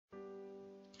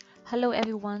Hello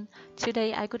everyone,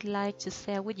 today I would like to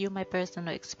share with you my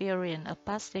personal experience of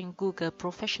passing Google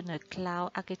Professional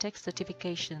Cloud Architect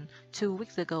Certification 2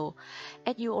 weeks ago.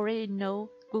 As you already know,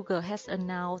 Google has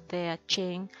announced their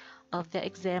change of their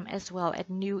exam as well as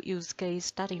new use case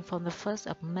starting from the 1st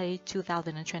of May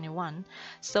 2021.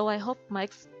 So I hope my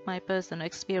personal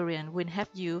experience will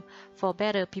help you for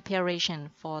better preparation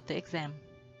for the exam.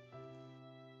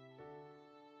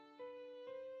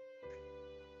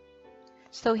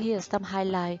 So here's some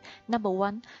highlight. Number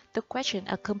one, the questions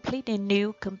are completely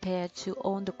new compared to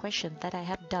all the questions that I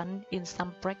have done in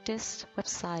some practice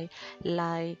website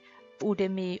like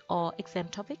Udemy or exam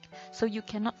topic. So you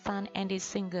cannot find any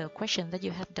single question that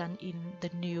you have done in the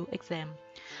new exam.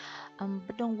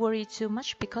 But don't worry too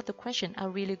much because the questions are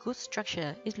really good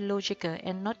structure, it's logical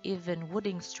and not even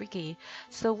wording tricky.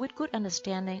 So with good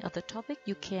understanding of the topic,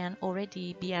 you can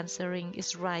already be answering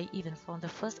it right even from the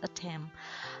first attempt.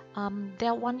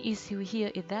 There one issue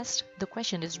here is that the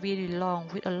question is really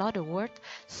long with a lot of words,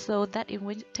 so that it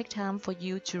will take time for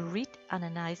you to read,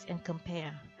 analyze, and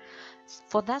compare.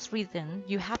 For that reason,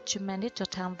 you have to manage your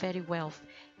time very well.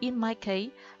 In my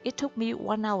case, it took me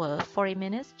 1 hour 40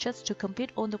 minutes just to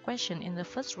complete all the questions in the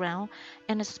first round,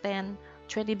 and I spent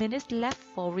 20 minutes left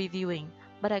for reviewing,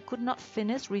 but I could not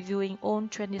finish reviewing all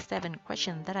 27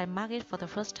 questions that I marked for the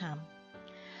first time.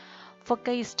 For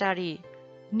case study,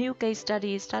 new case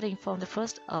study starting from the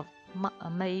 1st of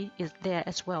May is there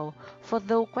as well. For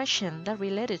those questions that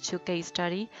related to case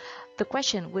study, the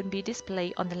question will be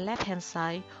displayed on the left-hand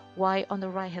side, while on the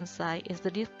right-hand side is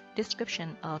the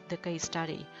description of the case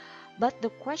study. But the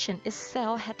question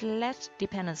itself had less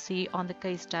dependency on the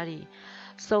case study.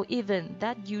 So even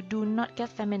that you do not get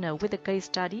familiar with the case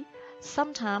study,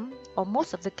 sometimes or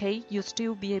most of the case you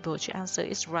still be able to answer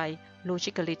it right,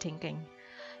 logically thinking.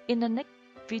 In the next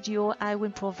video, I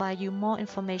will provide you more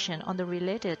information on the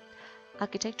related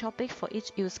architect topic for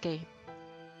each use case.